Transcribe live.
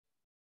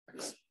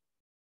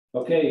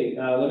Okay,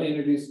 let me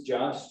introduce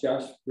Josh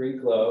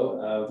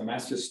Brincklow, a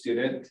master's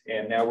student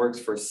and now works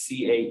for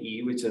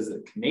CAE, which is a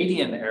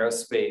Canadian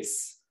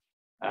aerospace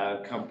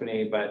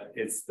company, but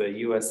it's the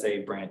USA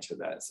branch of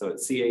that. So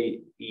it's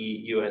CAE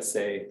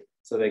USA,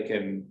 so they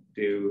can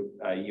do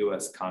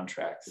US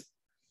contracts.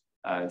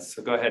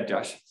 So go ahead,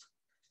 Josh.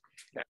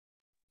 Yeah.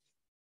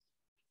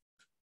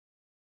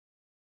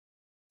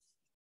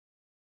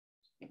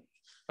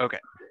 Okay.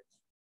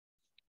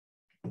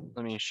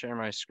 Let me share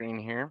my screen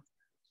here.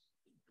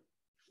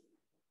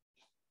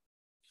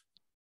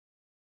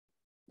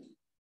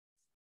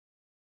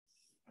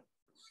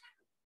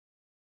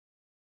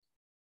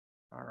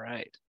 All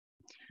right.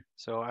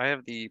 So I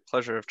have the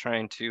pleasure of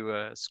trying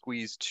to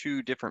squeeze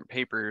two different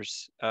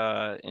papers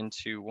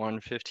into one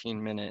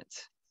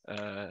 15-minute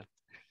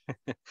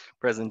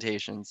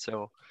presentation.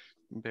 So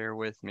bear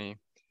with me.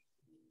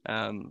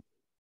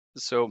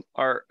 So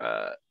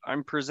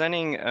I'm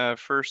presenting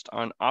first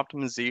on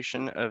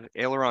optimization of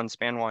aileron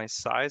spanwise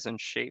size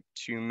and shape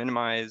to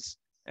minimize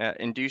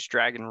induced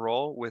drag and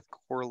roll with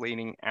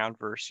correlating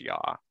adverse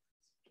yaw.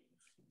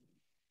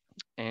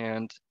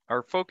 And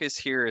our focus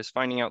here is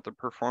finding out the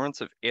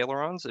performance of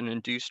ailerons and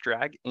induced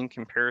drag in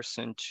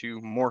comparison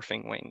to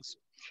morphing wings.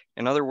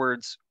 In other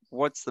words,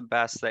 what's the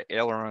best that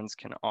ailerons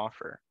can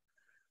offer?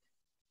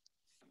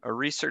 A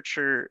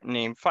researcher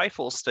named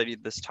Feifel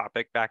studied this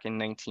topic back in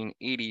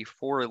 1980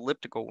 for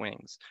elliptical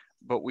wings,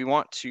 but we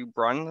want to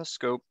broaden the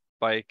scope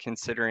by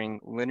considering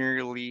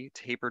linearly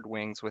tapered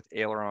wings with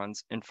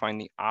ailerons and find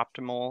the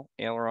optimal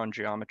aileron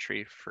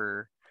geometry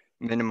for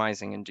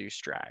minimizing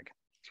induced drag.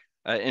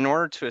 In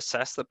order to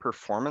assess the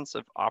performance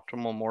of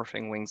optimal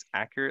morphing wings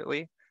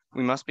accurately,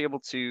 we must be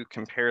able to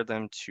compare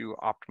them to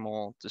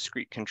optimal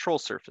discrete control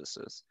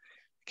surfaces.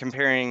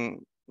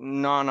 Comparing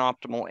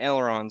non-optimal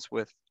ailerons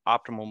with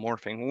optimal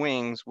morphing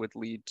wings would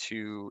lead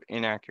to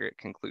inaccurate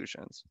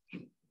conclusions.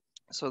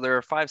 So there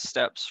are 5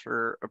 steps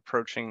for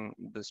approaching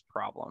this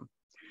problem.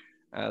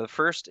 The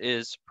first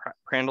is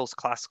Prandtl's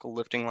classical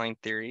lifting line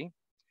theory.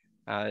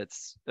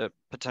 It's a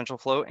potential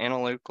flow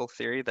analytical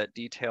theory that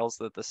details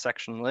that the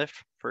section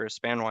lift for a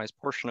spanwise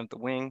portion of the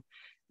wing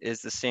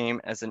is the same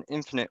as an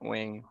infinite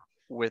wing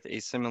with a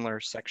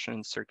similar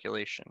section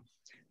circulation.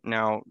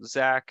 Now,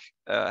 Zach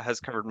has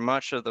covered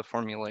much of the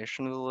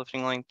formulation of the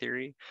lifting line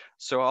theory,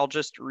 so I'll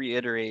just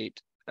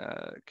reiterate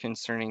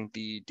concerning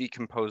the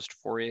decomposed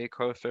Fourier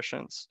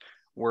coefficients,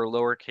 where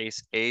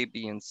lowercase a,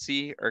 b, and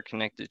c are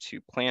connected to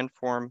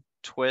planform,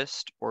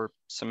 twist, or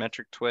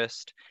symmetric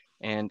twist,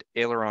 and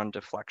aileron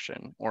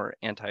deflection, or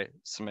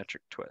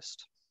anti-symmetric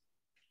twist.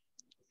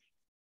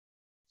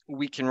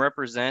 We can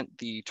represent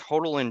the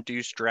total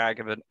induced drag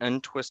of an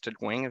untwisted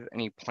wing of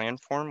any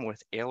planform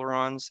with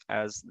ailerons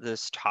as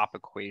this top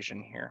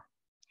equation here.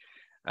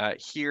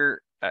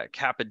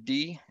 Kappa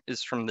D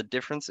is from the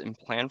difference in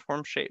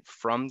planform shape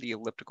from the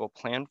elliptical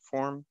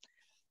planform.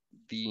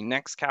 The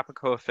next kappa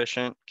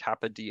coefficient,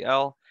 kappa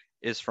DL,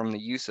 is from the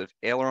use of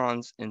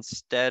ailerons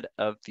instead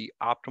of the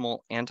optimal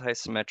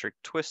anti-symmetric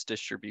twist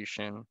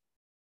distribution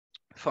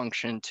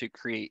function to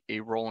create a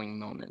rolling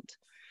moment.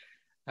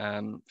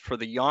 For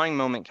the yawing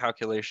moment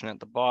calculation at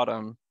the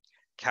bottom,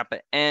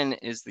 kappa N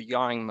is the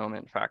yawing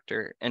moment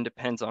factor and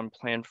depends on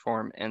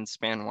planform and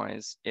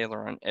spanwise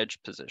aileron edge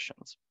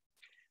positions.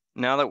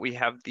 Now that we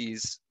have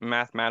these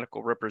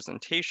mathematical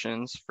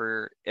representations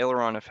for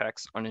aileron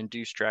effects on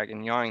induced drag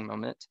and yawing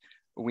moment,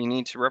 we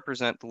need to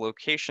represent the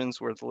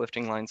locations where the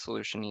lifting line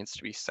solution needs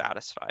to be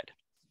satisfied.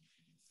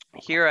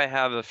 Here I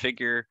have a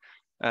figure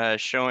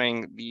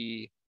showing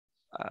the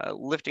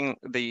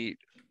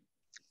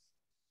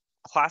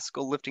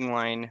classical lifting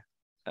line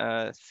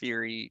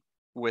theory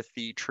with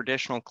the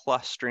traditional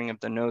clustering of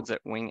the nodes at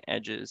wing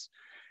edges.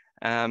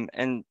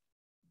 And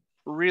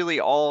really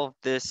all of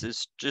this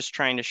is just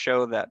trying to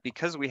show that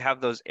because we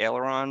have those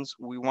ailerons,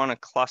 we want to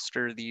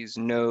cluster these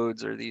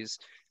nodes or these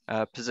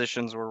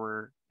positions where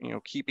we're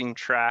keeping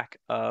track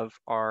of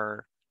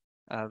our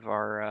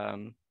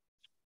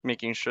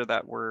making sure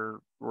that we're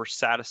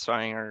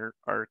satisfying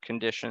our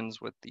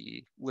conditions with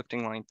the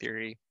lifting line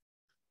theory.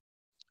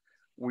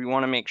 We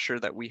want to make sure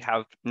that we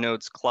have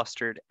nodes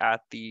clustered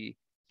at the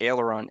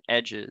aileron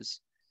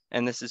edges.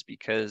 And this is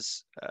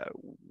because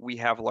we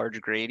have large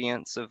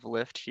gradients of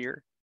lift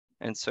here.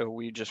 And so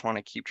we just want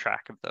to keep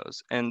track of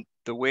those. And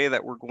the way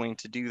that we're going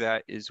to do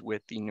that is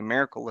with the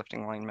numerical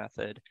lifting line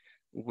method,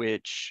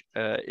 which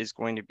is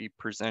going to be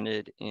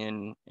presented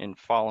in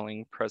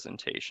following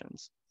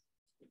presentations.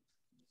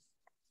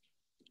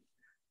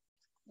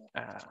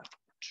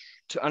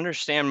 To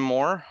understand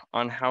more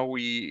on how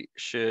we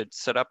should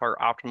set up our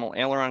optimal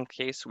aileron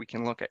case, we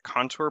can look at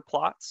contour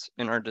plots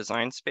in our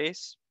design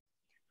space.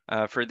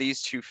 For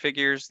these two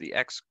figures, the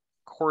X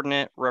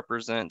coordinate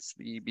represents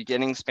the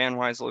beginning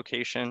spanwise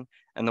location,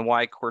 and the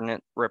Y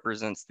coordinate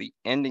represents the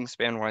ending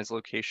spanwise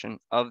location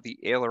of the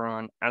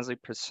aileron as a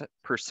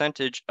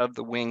percentage of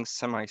the wing's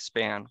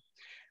semi-span.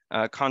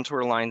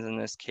 Contour lines in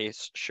this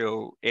case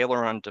show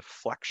aileron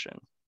deflection.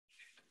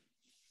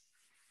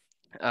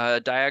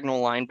 Diagonal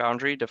line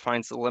boundary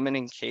defines the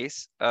limiting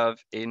case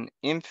of an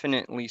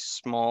infinitely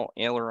small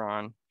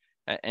aileron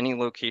at any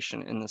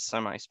location in the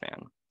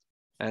semispan.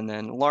 And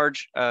then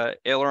large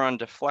aileron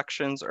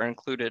deflections are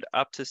included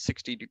up to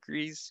 60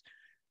 degrees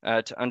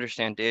to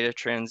understand data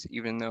trends,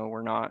 even though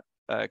we're not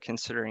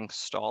considering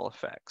stall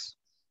effects.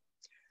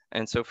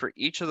 And so for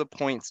each of the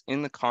points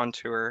in the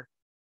contour,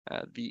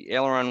 the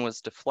aileron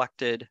was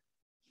deflected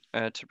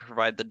to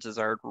provide the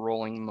desired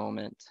rolling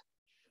moment.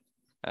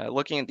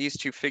 Looking at these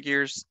two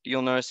figures,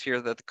 you'll notice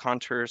here that the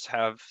contours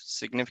have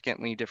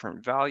significantly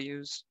different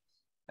values,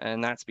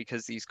 and that's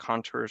because these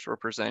contours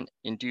represent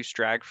induced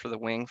drag for the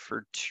wing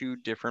for two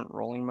different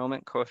rolling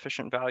moment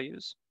coefficient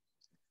values.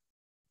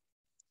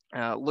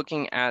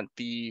 Looking at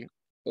the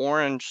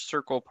orange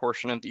circle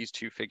portion of these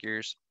two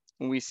figures,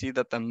 we see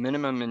that the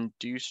minimum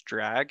induced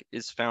drag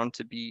is found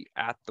to be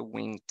at the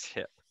wing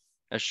tip,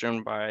 as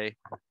shown by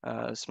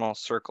a small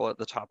circle at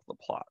the top of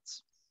the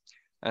plots.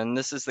 And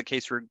this is the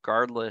case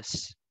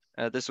regardless,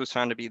 this was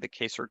found to be the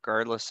case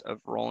regardless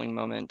of rolling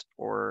moment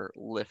or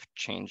lift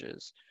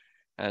changes.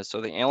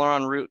 So the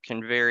aileron route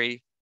can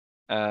vary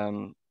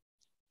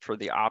for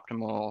the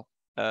optimal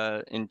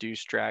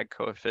induced drag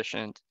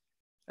coefficient,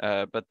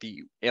 but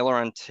the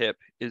aileron tip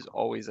is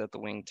always at the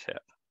wing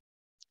tip.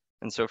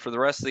 And so for the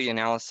rest of the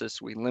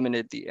analysis, we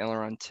limited the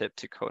aileron tip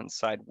to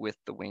coincide with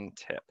the wing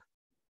tip.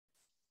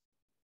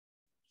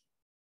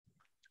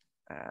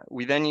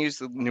 We then use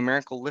the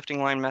numerical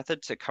lifting line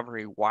method to cover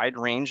a wide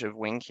range of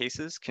wing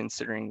cases,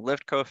 considering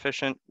lift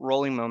coefficient,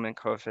 rolling moment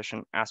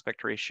coefficient,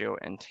 aspect ratio,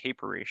 and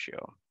taper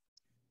ratio.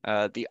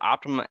 The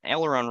optimum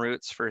aileron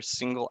routes for a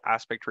single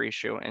aspect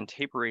ratio and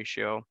taper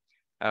ratio,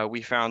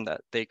 we found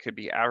that they could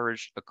be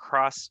averaged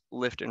across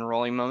lift and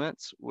rolling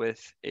moments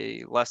with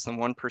a less than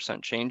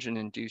 1% change in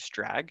induced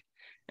drag.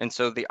 And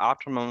so the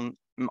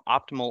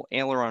optimal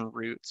aileron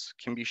routes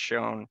can be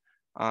shown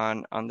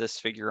on this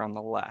figure on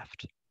the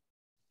left.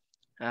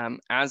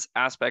 As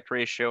aspect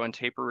ratio and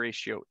taper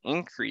ratio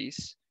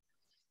increase,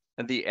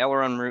 the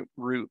aileron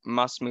route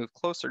must move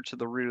closer to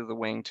the root of the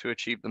wing to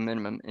achieve the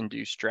minimum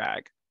induced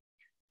drag.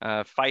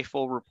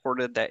 Feifel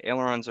reported that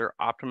ailerons are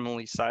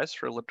optimally sized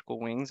for elliptical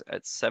wings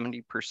at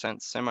 70%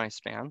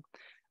 semispan.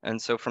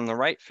 And so from the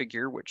right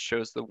figure, which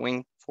shows the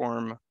wing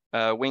planform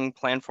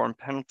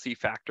penalty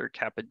factor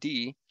kappa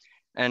D,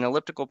 an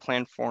elliptical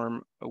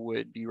planform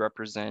would be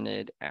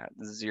represented at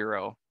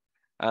 0.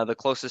 The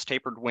closest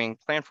tapered wing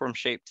planform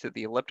shape to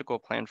the elliptical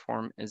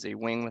planform is a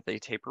wing with a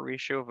taper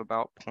ratio of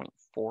about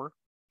 0.4.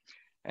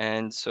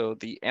 And so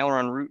the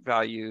aileron root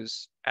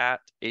values at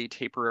a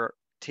taper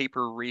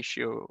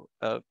ratio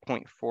of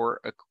 0.4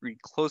 agree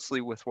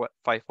closely with what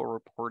Feifel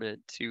reported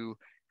to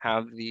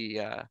have the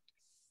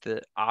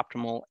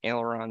optimal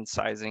aileron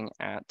sizing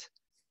at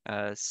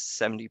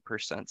 70%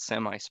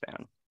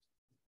 semispan.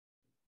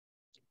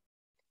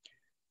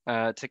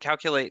 To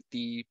calculate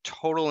the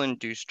total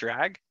induced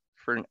drag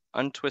for an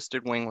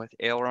untwisted wing with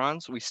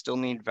ailerons, we still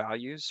need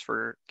values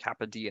for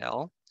kappa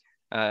DL.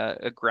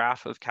 A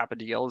graph of kappa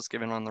DL is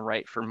given on the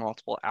right for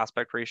multiple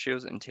aspect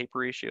ratios and taper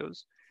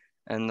ratios.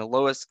 And the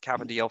lowest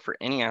kappa DL for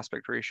any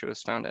aspect ratio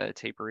is found at a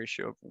taper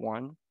ratio of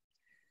 1.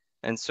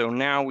 And so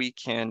now we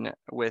can,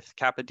 with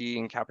kappa D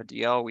and kappa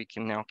DL, we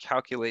can now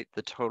calculate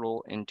the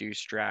total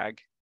induced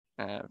drag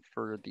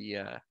for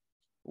the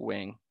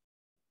wing.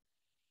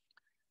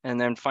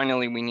 And then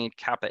finally, we need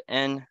kappa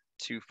N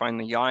to find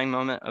the yawing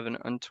moment of an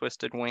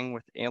untwisted wing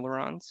with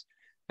ailerons.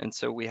 And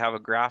so we have a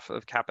graph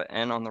of kappa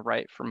N on the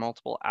right for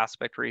multiple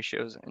aspect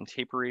ratios and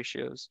taper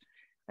ratios.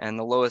 And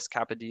the lowest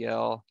kappa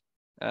DL,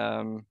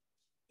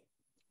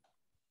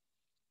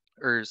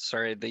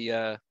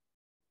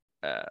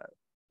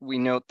 we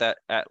note that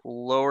at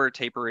lower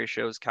taper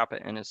ratios,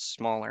 kappa N is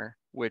smaller,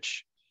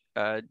 which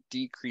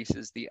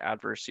decreases the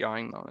adverse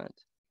yawing moment.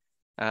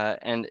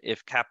 And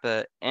if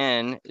kappa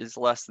N is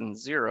less than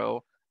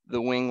 0,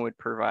 the wing would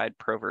provide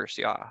proverse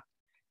yaw.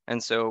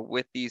 And so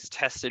with these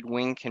tested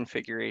wing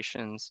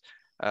configurations,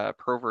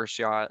 proverse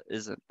yaw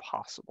isn't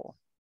possible.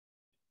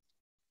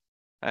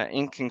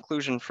 In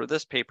conclusion for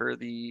this paper,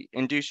 the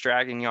induced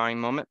drag and yawing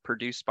moment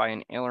produced by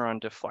an aileron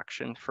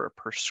deflection for a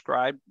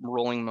prescribed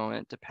rolling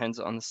moment depends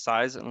on the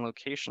size and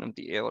location of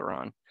the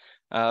aileron.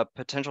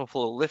 Potential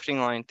flow lifting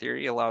line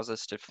theory allows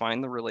us to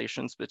find the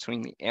relations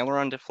between the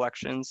aileron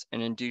deflections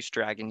and induced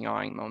drag and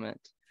yawing moment.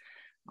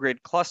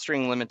 Grid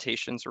clustering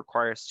limitations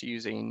require us to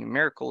use a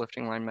numerical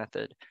lifting line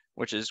method,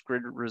 which is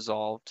grid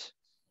resolved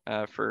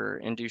for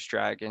induced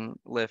drag and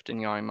lift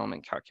and yawing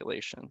moment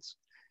calculations.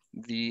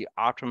 The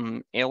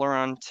optimum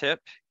aileron tip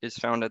is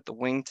found at the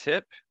wing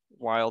tip,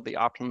 while the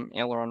optimum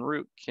aileron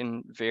route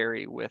can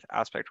vary with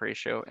aspect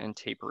ratio and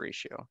taper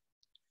ratio.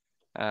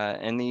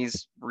 And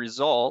these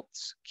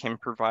results can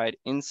provide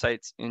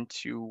insights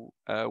into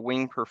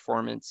wing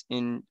performance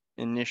in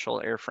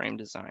initial airframe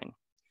design.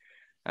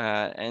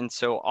 And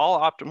so all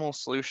optimal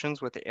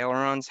solutions with the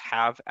ailerons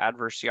have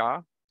adverse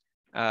yaw,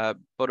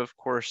 but of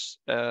course,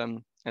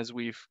 as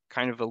we've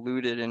kind of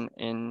alluded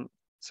in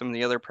some of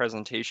the other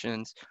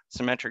presentations,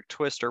 symmetric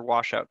twist or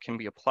washout can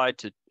be applied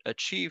to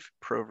achieve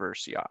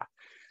proverse yaw.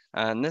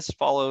 And this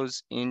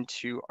follows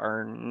into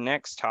our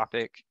next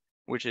topic,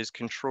 which is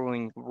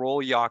controlling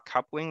roll yaw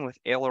coupling with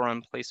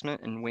aileron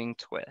placement and wing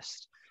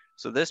twist.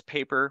 So this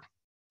paper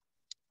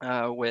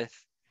with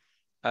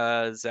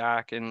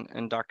Zach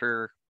and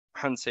Dr.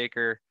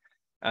 Hunsaker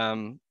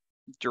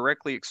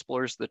directly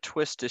explores the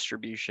twist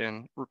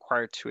distribution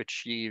required to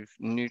achieve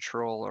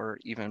neutral or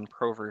even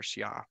proverse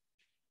yaw.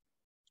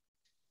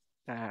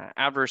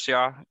 Adverse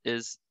yaw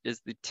is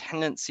the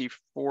tendency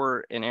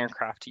for an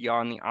aircraft to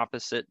yaw in the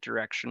opposite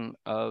direction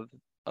of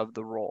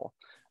the roll.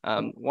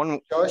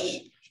 Josh?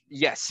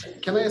 Yes.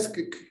 Can I ask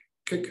a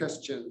quick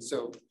question?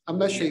 So I'm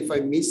not sure if I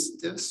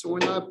missed this or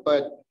not,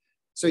 but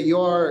so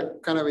you're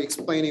kind of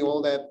explaining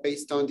all that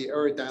based on the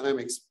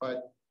aerodynamics,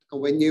 but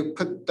when you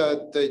put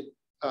the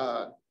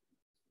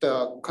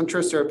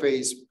control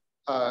surface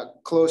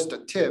close the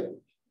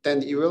tip,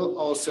 then it will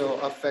also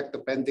affect the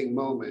bending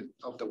moment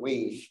of the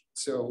wing.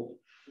 So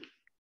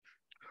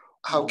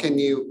how can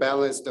you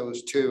balance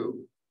those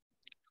two?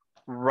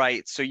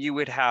 Right. So you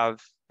would have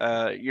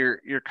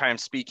you're kind of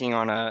speaking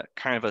on a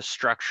kind of a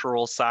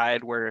structural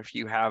side, where if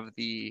you have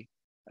the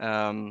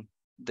aileron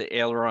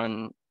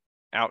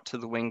out to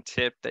the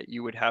wingtip, that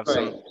you would have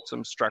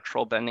some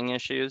structural bending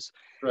issues.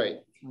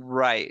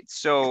 Right.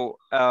 So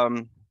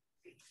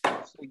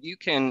you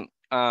can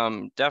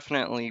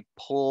definitely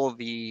pull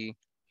the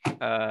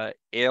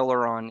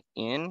aileron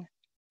in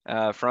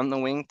from the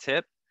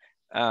wingtip,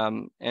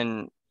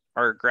 and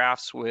our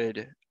graphs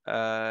would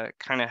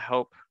kind of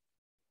help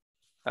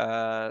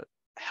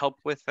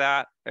with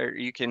that, or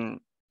you can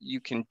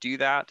do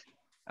that.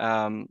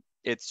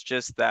 It's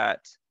just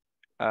that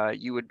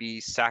you would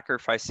be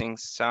sacrificing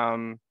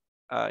some,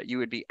 you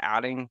would be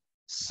adding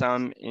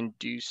some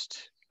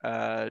induced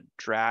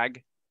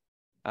drag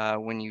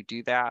when you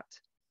do that.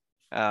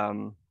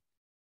 I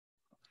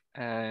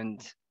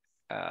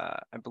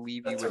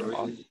believe you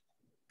would.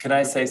 Can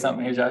I say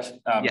something here, Josh?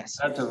 Yes.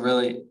 That's a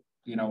really,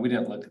 we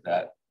didn't look at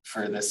that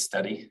for this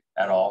study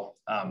at all.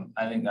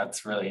 I think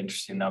that's really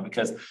interesting now,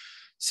 because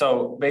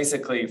so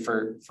basically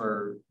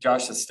for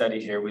Josh's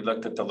study here, we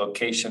looked at the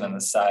location and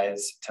the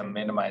size to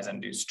minimize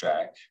induced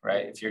drag,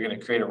 right? If you're going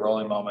to create a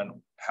rolling moment,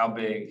 how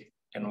big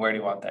and where do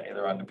you want that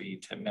aileron to be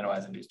to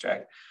minimize induced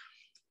drag?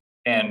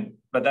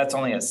 But that's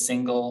only a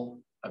single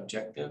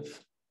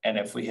objective. And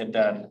if we had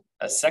done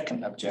a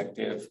second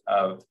objective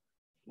of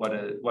what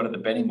do the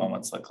bending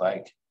moments look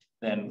like,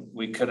 then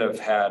we could have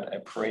had a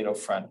Pareto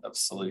front of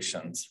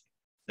solutions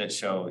that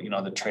show,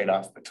 the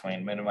trade-off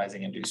between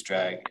minimizing induced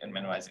drag and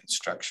minimizing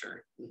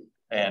structure.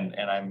 And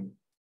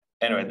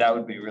anyway, that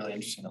would be really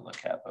interesting to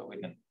look at, but we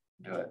didn't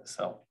do it.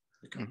 So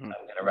I'm going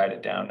to write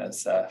it down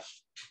as for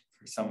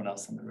someone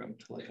else in the room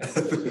to look at.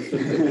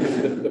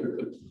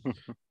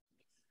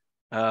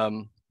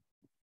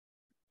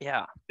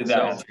 Yeah. Did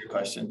that answer your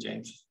question,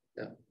 James?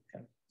 Yeah.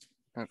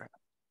 Okay.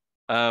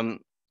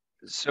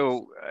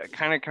 So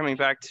kind of coming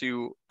back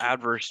to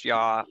adverse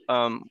yaw,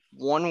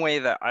 one way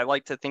that I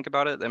like to think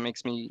about it that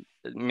makes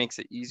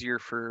it easier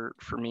for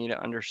me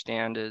to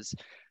understand is,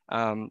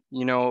 in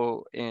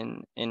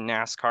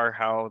NASCAR,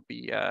 how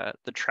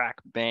the track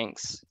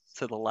banks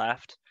to the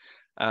left.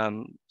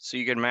 So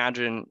you can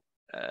imagine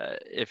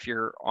if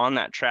you're on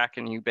that track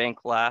and you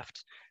bank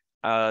left,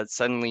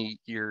 suddenly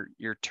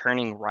you're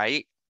turning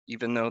right,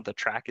 even though the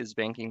track is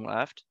banking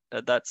left.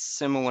 That's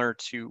similar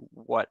to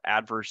what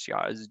adverse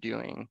yaw is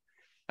doing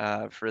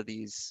for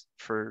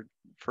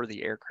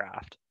the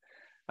aircraft.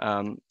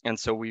 And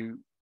so we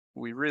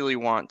really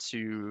want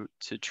to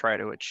try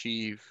to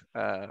achieve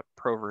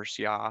proverse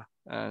yaw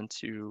and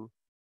to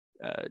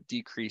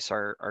decrease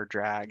our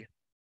drag.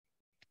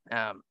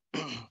 And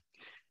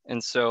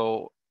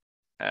so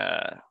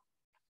the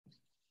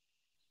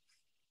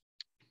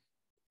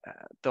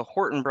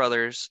Horton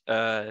brothers,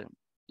 were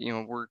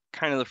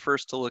kind of the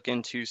first to look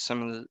into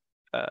some of the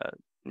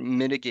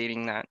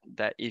mitigating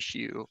that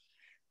issue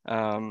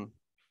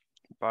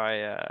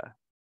by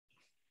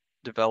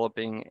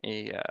developing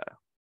a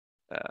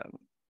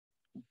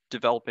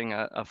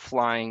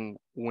flying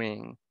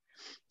wing.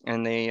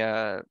 And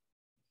they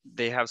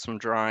have some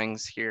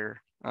drawings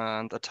here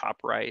on the top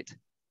right.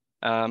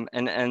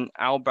 And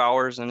Al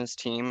Bowers and his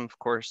team, of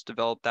course,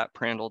 developed that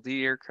Prandtl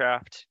D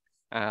aircraft,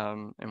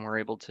 and were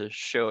able to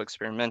show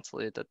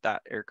experimentally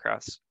that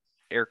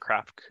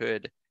aircraft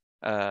could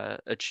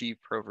achieve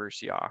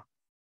proverse yaw.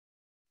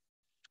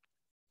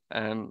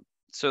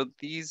 So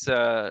these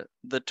the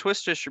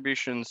twist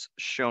distributions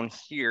shown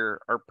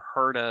here are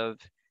part of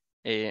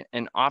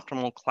an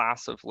optimal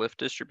class of lift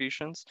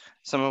distributions,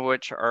 some of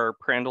which are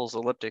Prandtl's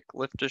elliptic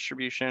lift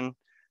distribution,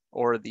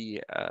 or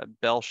the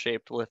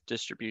bell-shaped lift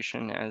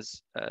distribution,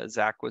 as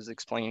Zach was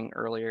explaining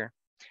earlier.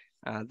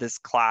 This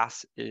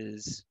class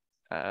is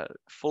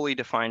fully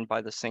defined by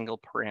the single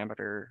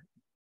parameter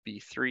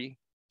B3.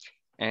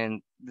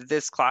 And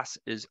this class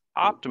is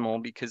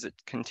optimal because it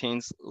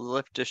contains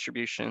lift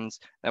distributions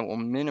that will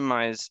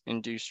minimize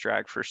induced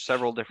drag for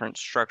several different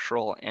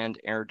structural and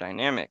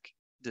aerodynamic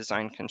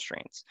design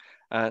constraints,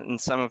 and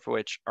some of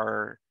which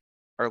are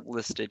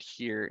listed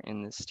here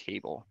in this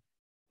table.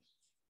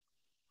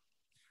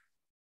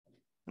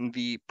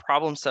 The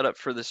problem setup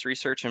for this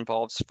research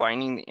involves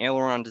finding the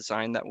aileron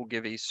design that will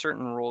give a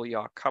certain roll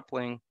yaw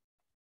coupling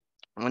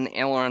when the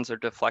ailerons are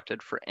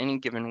deflected for any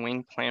given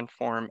wing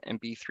planform and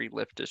B3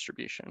 lift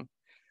distribution.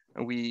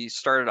 We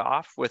started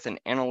off with an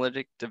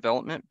analytic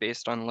development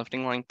based on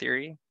lifting line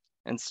theory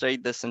and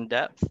studied this in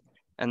depth,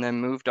 and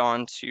then moved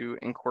on to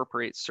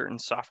incorporate certain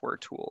software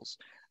tools.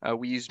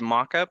 We used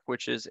Mockup,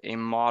 which is a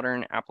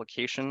modern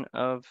application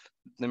of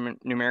the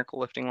numerical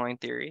lifting line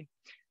theory.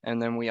 And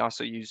then we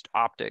also used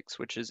Optics,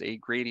 which is a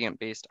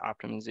gradient-based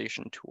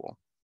optimization tool,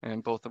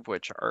 and both of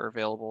which are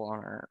available on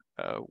our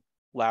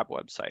lab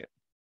website.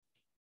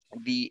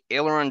 The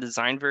aileron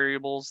design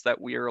variables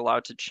that we are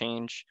allowed to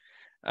change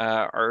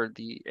are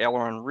the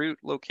aileron root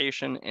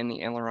location and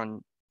the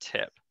aileron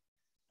tip,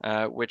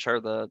 which are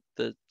the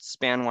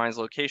span-wise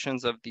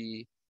locations of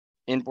the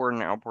inboard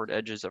and outboard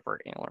edges of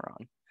our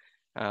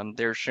aileron.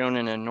 They're shown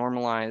in a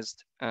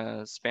normalized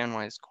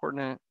span-wise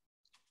coordinate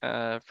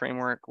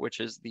framework, which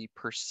is the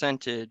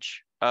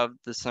percentage of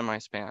the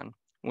semi-span,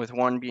 with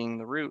one being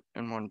the root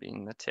and one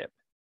being the tip.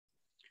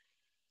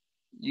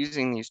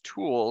 Using these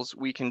tools,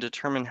 we can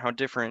determine how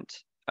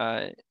different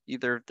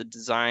either of the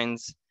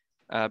designs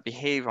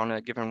behave on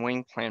a given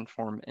wing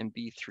planform and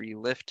B3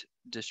 lift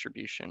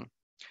distribution.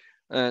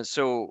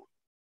 So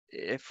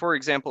if, for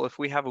example, if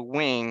we have a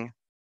wing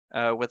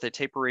with a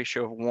taper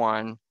ratio of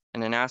 1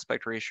 and an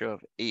aspect ratio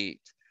of 8,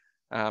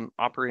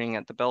 operating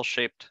at the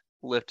bell-shaped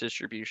lift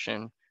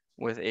distribution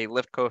with a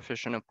lift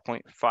coefficient of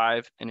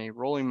 0.5 and a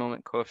rolling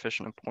moment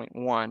coefficient of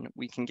 0.1,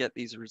 we can get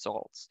these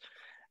results.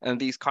 And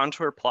these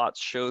contour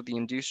plots show the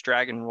induced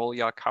drag and roll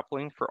yaw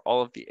coupling for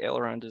all of the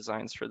aileron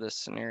designs for this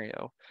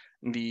scenario.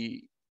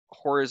 The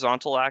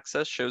horizontal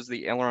axis shows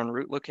the aileron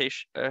root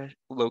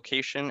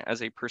location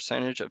as a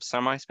percentage of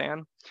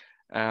semi-span,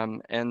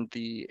 and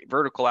the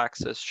vertical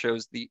axis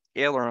shows the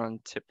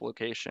aileron tip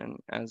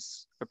location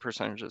as a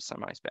percentage of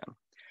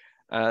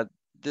semi-span.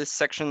 This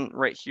section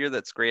right here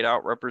that's grayed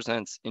out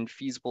represents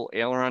infeasible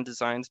aileron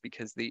designs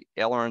because the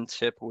aileron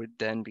tip would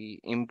then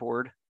be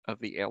inboard of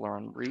the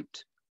aileron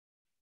root.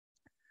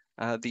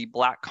 The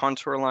black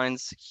contour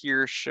lines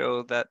here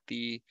show that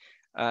the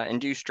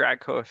induced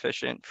drag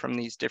coefficient from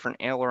these different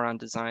aileron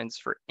designs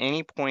for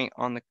any point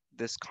on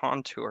this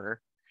contour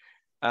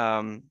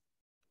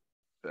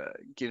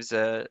gives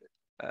a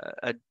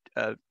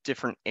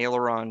different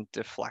aileron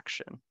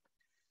deflection.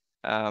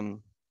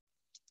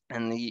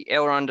 And the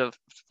aileron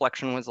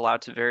deflection was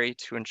allowed to vary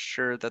to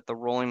ensure that the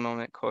rolling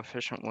moment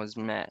coefficient was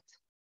met.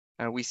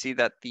 We see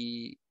that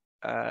the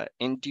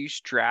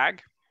induced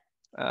drag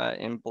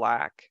in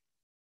black,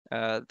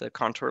 the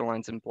contour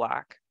lines in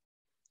black,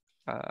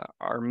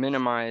 are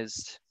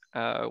minimized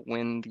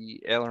when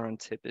the aileron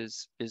tip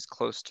is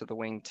close to the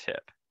wing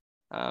tip.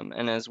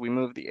 And as we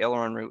move the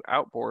aileron root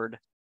outboard,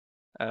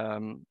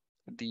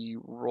 the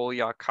roll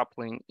yaw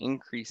coupling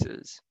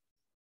increases.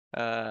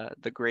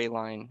 The gray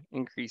line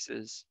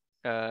increases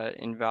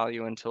in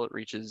value until it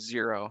reaches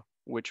 0,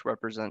 which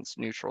represents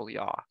neutral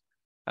yaw.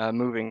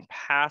 Moving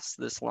past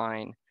this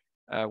line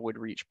would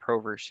reach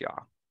proverse yaw.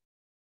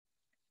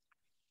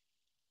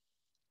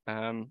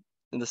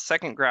 The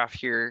second graph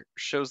here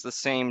shows the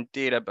same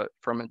data, but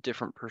from a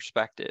different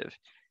perspective.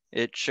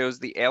 It shows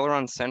the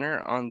aileron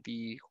center on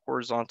the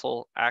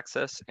horizontal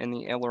axis and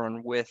the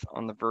aileron width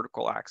on the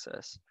vertical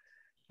axis.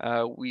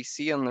 We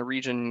see on the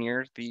region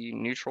near the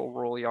neutral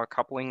roll yaw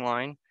coupling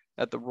line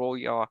that the roll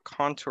yaw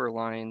contour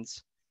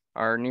lines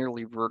are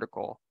nearly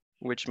vertical,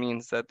 which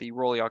means that the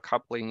roll yaw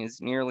coupling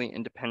is nearly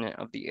independent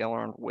of the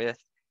aileron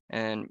width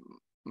and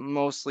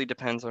mostly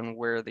depends on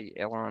where the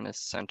aileron is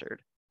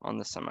centered on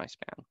the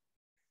semi-span.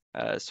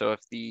 So if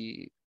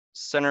the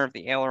center of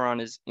the aileron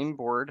is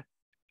inboard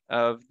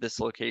of this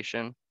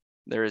location,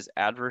 there is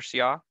adverse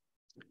yaw.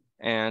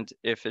 And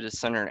if it is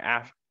centered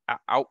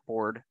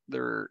outboard,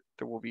 there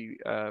will be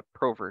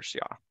proverse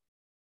yaw.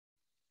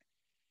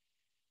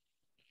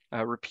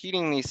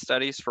 Repeating these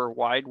studies for a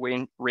wide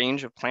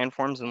range of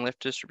planforms and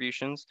lift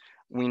distributions,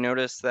 we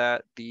noticed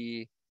that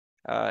the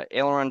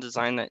aileron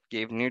design that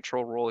gave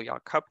neutral roll yaw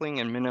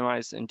coupling and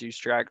minimized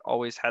induced drag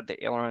always had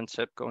the aileron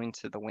tip going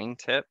to the wing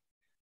tip.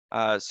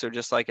 So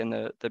just like in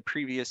the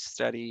previous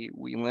study,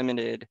 we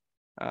limited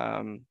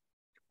our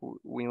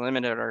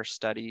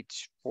study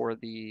for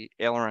the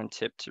aileron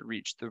tip to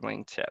reach the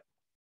wing tip.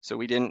 So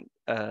we didn't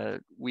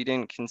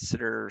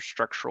consider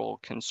structural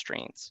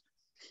constraints.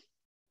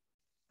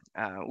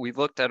 We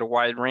looked at a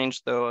wide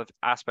range, though, of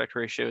aspect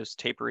ratios,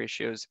 taper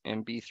ratios,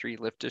 and B3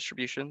 lift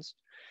distributions.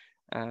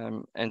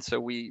 And so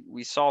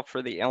we solved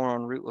for the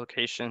aileron root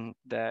location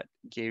that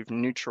gave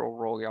neutral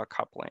roll yaw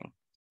coupling.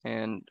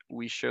 And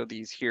we show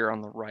these here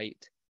on the right.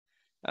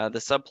 The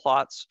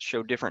subplots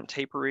show different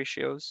taper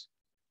ratios.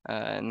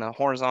 And the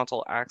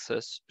horizontal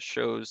axis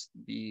shows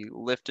the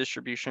lift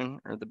distribution,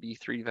 or the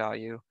B3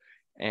 value,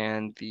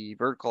 and the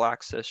vertical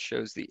axis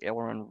shows the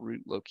aileron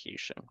root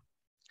location.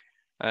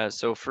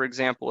 So for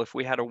example, if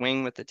we had a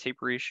wing with a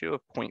taper ratio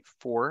of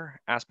 0.4,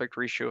 aspect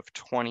ratio of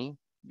 20,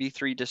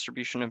 B3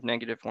 distribution of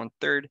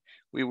 -1/3,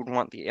 we would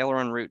want the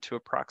aileron root to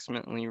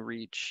approximately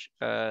reach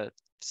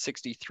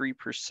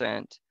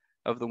 63%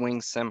 of the wing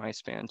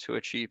semispan to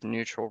achieve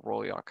neutral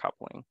roll-yaw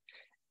coupling.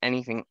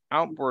 Anything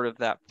outboard of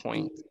that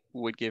point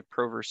would give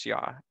proverse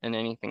yaw, and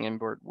anything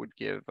inboard would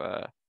give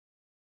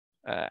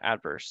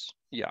adverse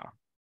yaw.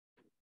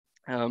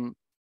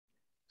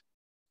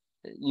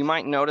 You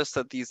might notice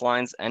that these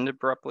lines end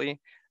abruptly,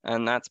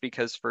 and that's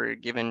because for a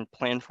given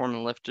planform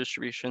and lift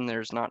distribution,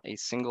 there's not a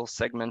single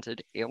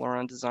segmented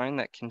aileron design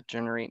that can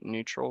generate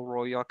neutral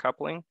roll-yaw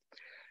coupling.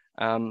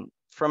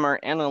 From our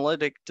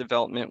analytic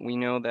development, we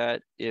know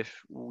that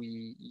if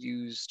we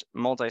used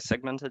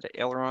multi-segmented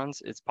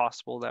ailerons, it's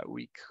possible that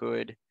we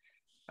could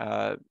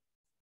kind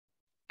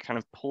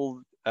of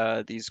pull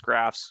these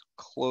graphs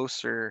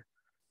closer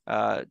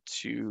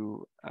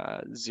to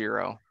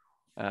 0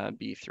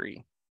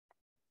 B3.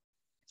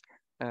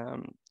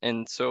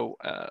 And so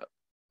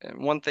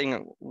one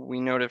thing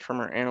we noted from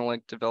our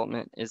analytic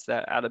development is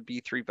that at a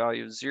B3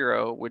 value of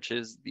 0, which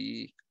is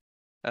the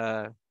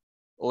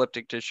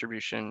elliptic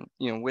distribution,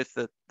 with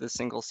the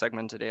single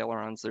segmented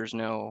ailerons, there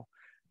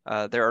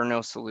are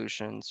no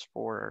solutions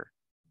for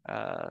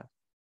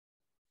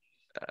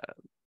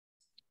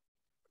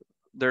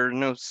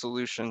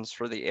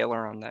the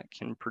aileron that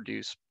can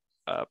produce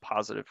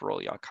positive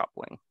roll-yaw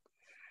coupling.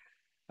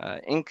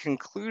 In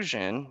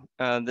conclusion,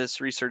 this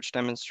research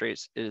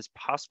demonstrates it is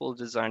possible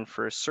to design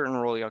for a certain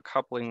roll-yaw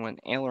coupling when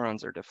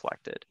ailerons are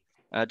deflected,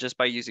 just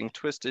by using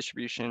twist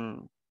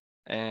distribution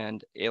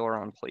and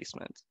aileron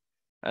placement.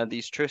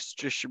 These twist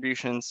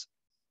distributions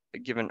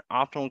give an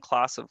optimal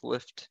class of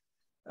lift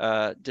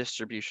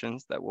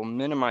distributions that will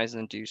minimize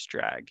induced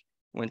drag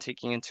when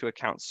taking into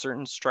account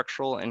certain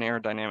structural and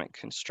aerodynamic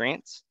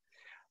constraints.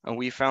 And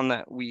we found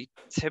that we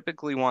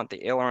typically want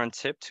the aileron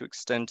tip to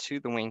extend to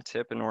the wing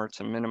tip in order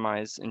to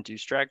minimize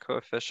induced drag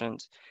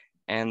coefficient.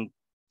 And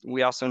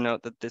we also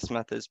note that this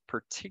method is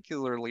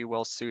particularly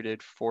well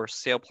suited for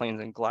sailplanes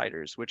and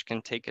gliders, which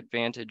can take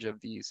advantage of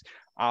these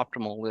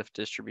optimal lift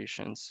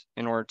distributions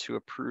in order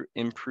to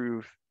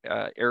improve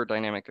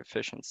aerodynamic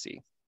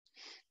efficiency.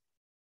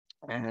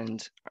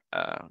 And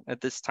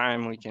at this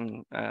time, we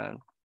can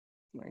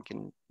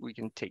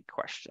take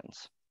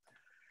questions.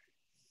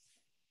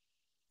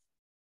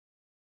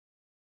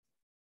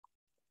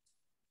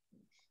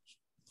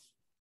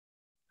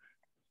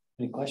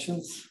 Any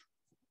questions?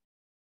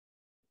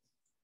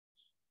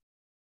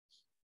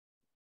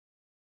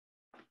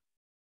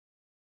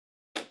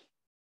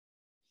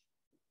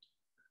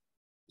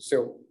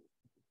 So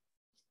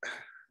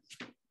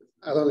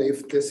I don't know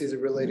if this is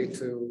related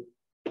to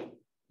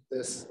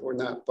this or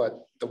not,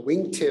 but the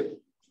wingtip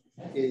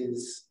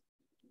is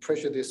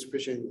pressure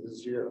distribution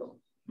is 0.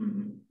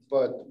 Mm-hmm.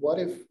 But what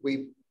if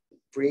we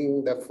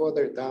bring that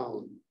further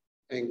down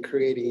and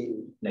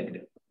creating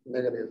Negative?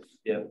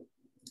 Yeah.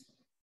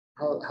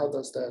 How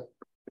does that?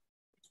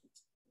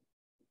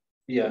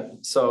 Yeah,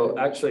 so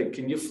actually,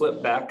 can you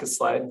flip back a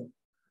slide,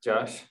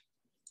 Josh?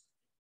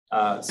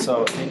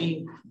 So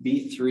any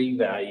B3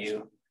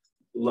 value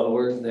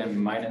lower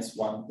than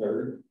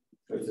 -1/3,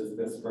 which is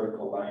this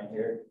vertical line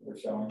here we're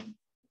showing,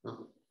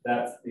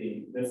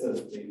 this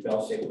is the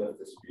bell-shaped lift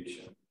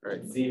distribution.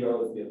 Right.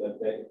 0 is the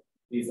elliptic.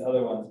 These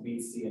other ones, B,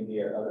 C, and D,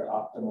 are other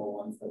optimal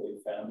ones that we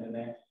found in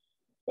there.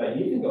 But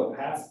you can go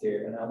past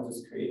here, and I'll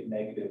just create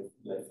negative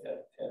lift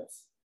at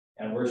tips.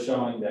 And we're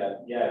showing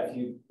that, yeah, if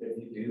you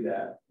do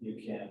that, you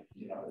can,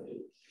 you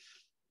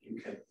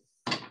can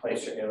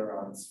place your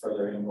ailerons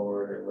further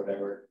inboard or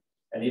whatever.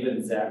 And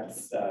even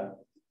Zach's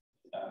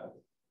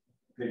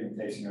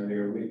presentation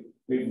earlier,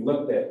 we've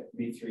looked at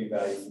B3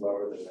 values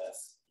lower than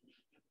this.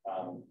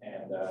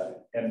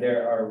 And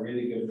there are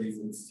really good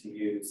reasons to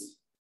use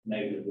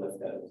negative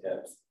lift at the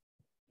tips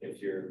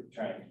if you're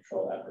trying to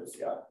control adverse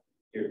yaw.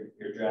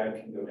 Your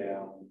drag can go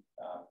down.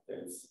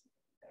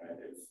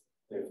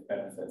 There's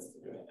benefits to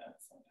doing that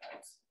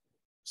sometimes.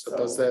 So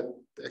does that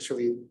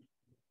actually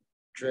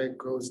drag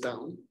goes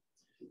down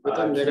with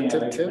a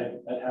negative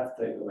tip? I'd have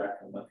to go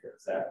back and look at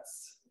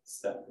Zach's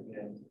step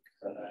again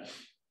for that.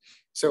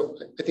 So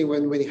I think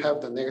when you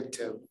have the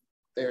negative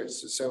there,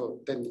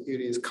 so then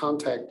it is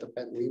contact the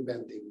wing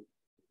bending.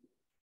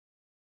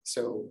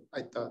 So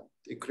I thought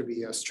it could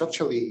be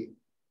structurally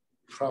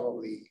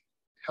probably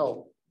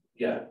help.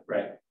 Yeah,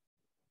 right.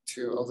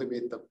 To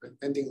alleviate the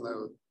bending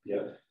load.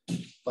 Yeah.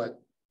 But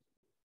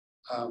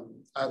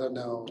I don't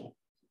know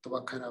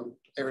what kind of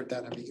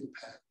aerodynamic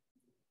impact.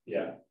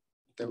 Yeah.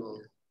 That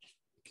will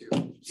give.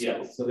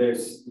 Yeah. So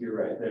you're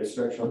right. There's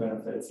structural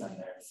benefits and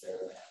there's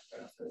aerodynamic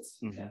benefits.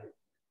 Mm-hmm.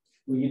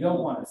 Well, you don't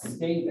want to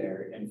stay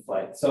there in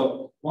flight.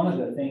 So one of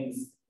the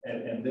things,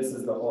 and this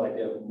is the whole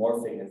idea of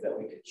morphing, is that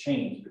we could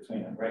change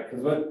between them, right?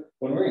 Because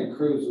when we're in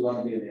cruise, we want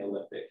to be in the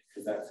elliptic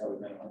because that's how we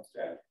minimize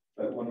drag.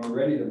 But when we're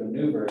ready to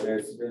maneuver,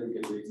 there's really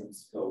good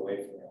reasons to go away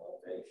from the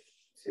elliptic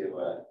to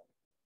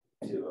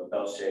a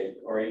bell shape,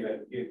 or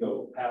even you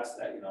go past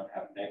that, you don't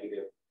have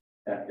negative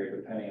back here,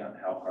 depending on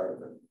how hard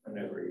of a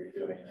maneuver you're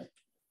doing it.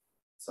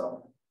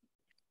 So.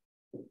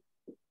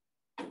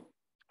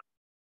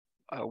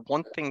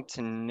 One thing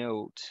to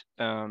note,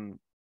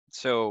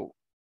 so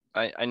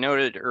I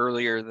noted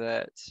earlier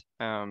that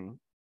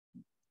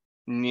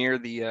near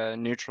the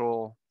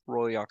neutral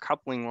roll-yaw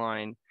coupling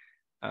line,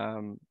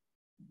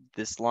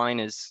 this line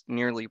is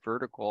nearly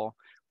vertical.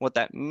 What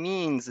that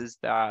means is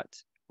that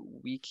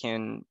we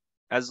can,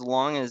 as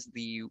long as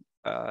the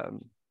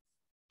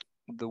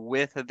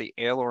width of the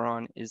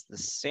aileron is the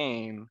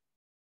same,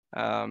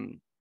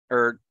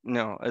 or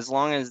no, as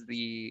long as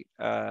the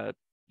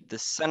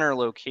center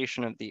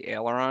location of the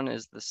aileron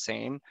is the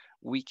same,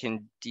 we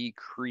can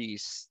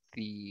decrease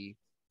the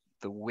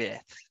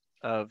width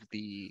of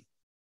the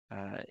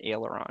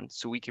aileron.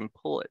 So we can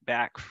pull it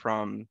back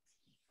from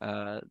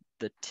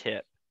the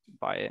tip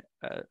by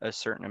a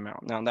certain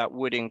amount. Now that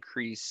would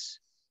increase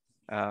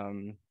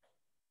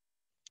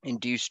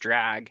induced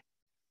drag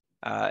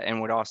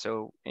and would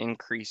also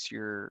increase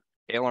your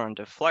aileron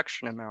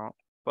deflection amount,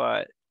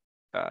 but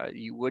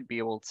you would be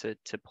able to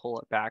pull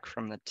it back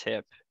from the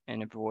tip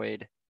and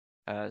avoid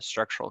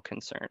structural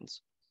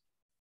concerns.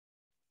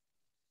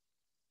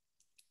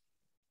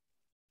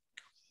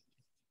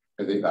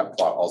 I think that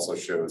plot also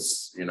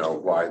shows, you know,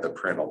 why the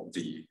parental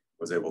D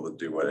was able to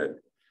do what it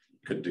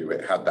could do.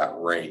 It had that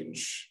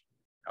range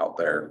out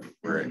there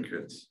where it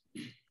could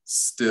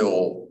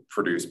still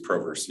produce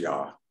proverse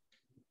yaw.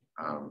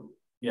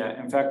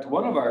 Yeah, in fact,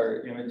 one of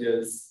our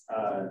images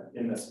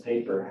in this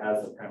paper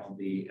has the parental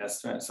D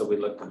estimate. So we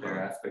looked at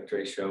their aspect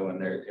ratio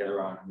and their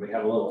aileron. We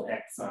have a little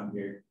X on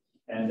here,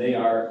 and they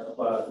are,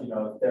 you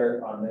know, if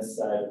they're on this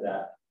side of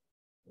that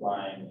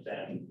line,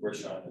 then we're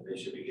showing that they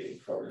should be getting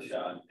proverse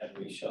yaw, and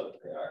we show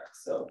that they are.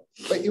 So,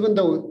 but even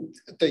though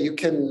that you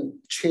can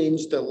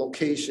change the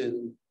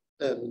location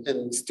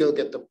and still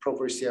get the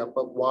proverse yaw,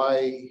 but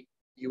why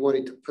you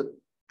wanted to put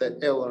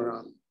that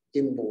aileron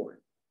inboard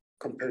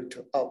compared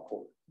to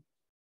outboard?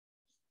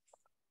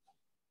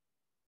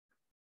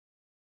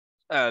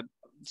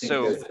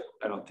 So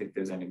I don't think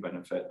there's any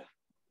benefit.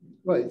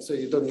 Right, so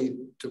you don't need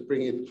to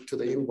bring it to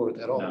the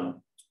inboard at all.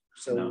 No.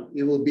 So no.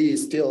 it will be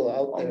still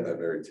out On the there.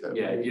 very tip.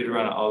 Yeah, you'd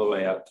run it all the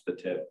way out to the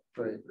tip.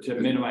 Right. To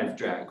minimize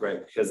drag,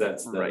 right? Because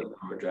that's the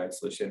lower drag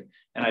solution.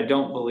 And I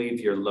don't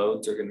believe your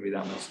loads are going to be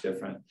that much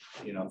different,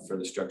 you know, for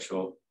the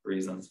structural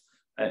reasons.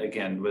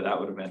 Again, that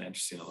would have been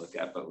interesting to look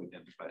at, but we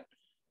didn't. But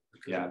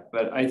yeah,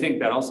 but I think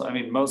that also, I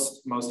mean,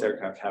 most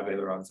aircraft have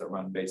ailerons that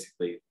run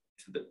basically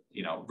to the,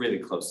 you know, really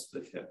close to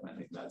the tip. I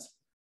think that's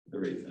the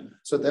reason.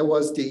 So that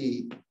was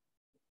the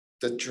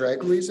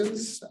drag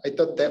reasons. I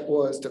thought that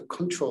was the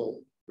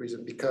control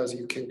reason, because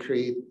you can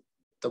create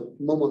the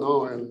moment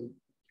arm,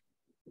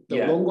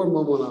 the longer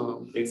moment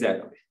arm.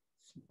 Exactly.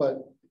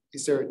 But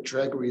is there a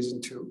drag reason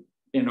too?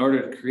 In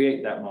order to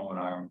create that moment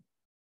arm,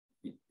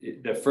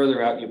 the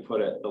further out you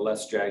put it, the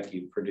less drag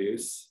you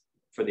produce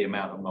for the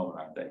amount of moment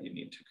arm that you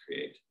need to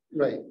create.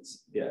 Right.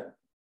 Yeah.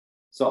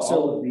 So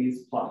all of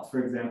these plots,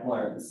 for example,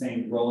 are the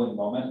same rolling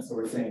moment. So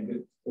we're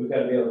saying we've got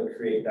to be able to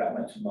create that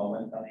much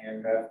moment on the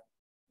aircraft.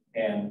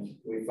 And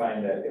we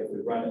find that if we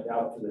run it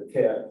out to the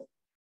tip,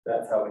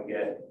 that's how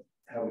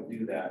we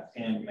do that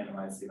and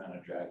minimize the amount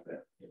of drag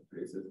that it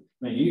produces.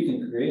 I mean, you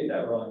can create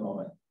that rolling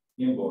moment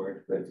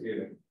inboard, but it's going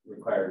to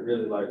require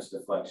really large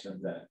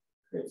deflections and it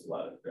creates a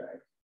lot of drag.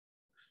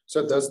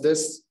 So does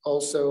this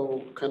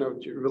also kind of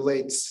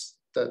relates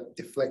the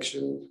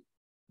deflection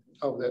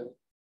of the?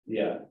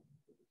 Yeah.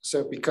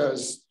 So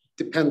because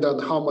depend on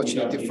how much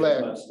you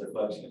deflect. Much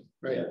deflection.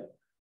 Right. Yeah.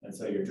 And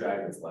so your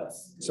drag is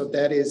less. So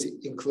that is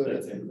included.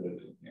 That's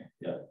included in here.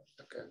 Yeah.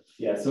 Okay.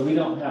 Yeah. So we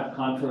don't have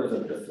contours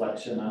of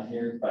deflection on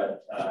here,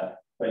 but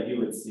you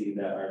would see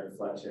that our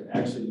deflection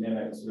actually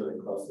mimics really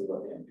closely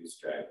what the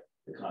induced drag,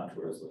 the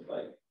contours look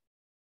like.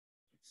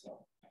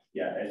 So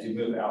yeah, as you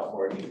move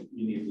outward,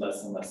 you need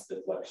less and less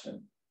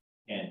deflection,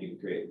 and you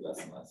create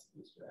less and less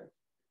induced drag.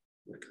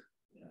 Okay.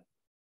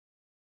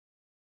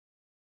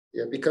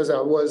 Yeah, because I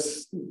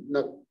was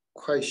not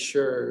quite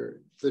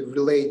sure to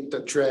relate the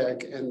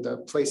drag and the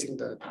placing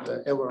the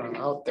aileron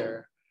out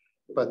there,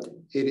 but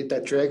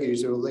that drag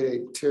is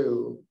related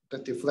to the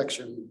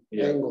deflection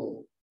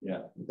angle.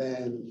 Yeah.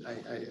 Then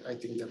I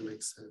think that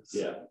makes sense.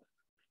 Yeah.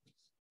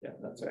 Yeah,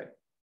 that's right.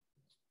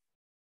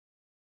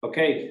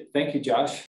 Okay, thank you, Josh.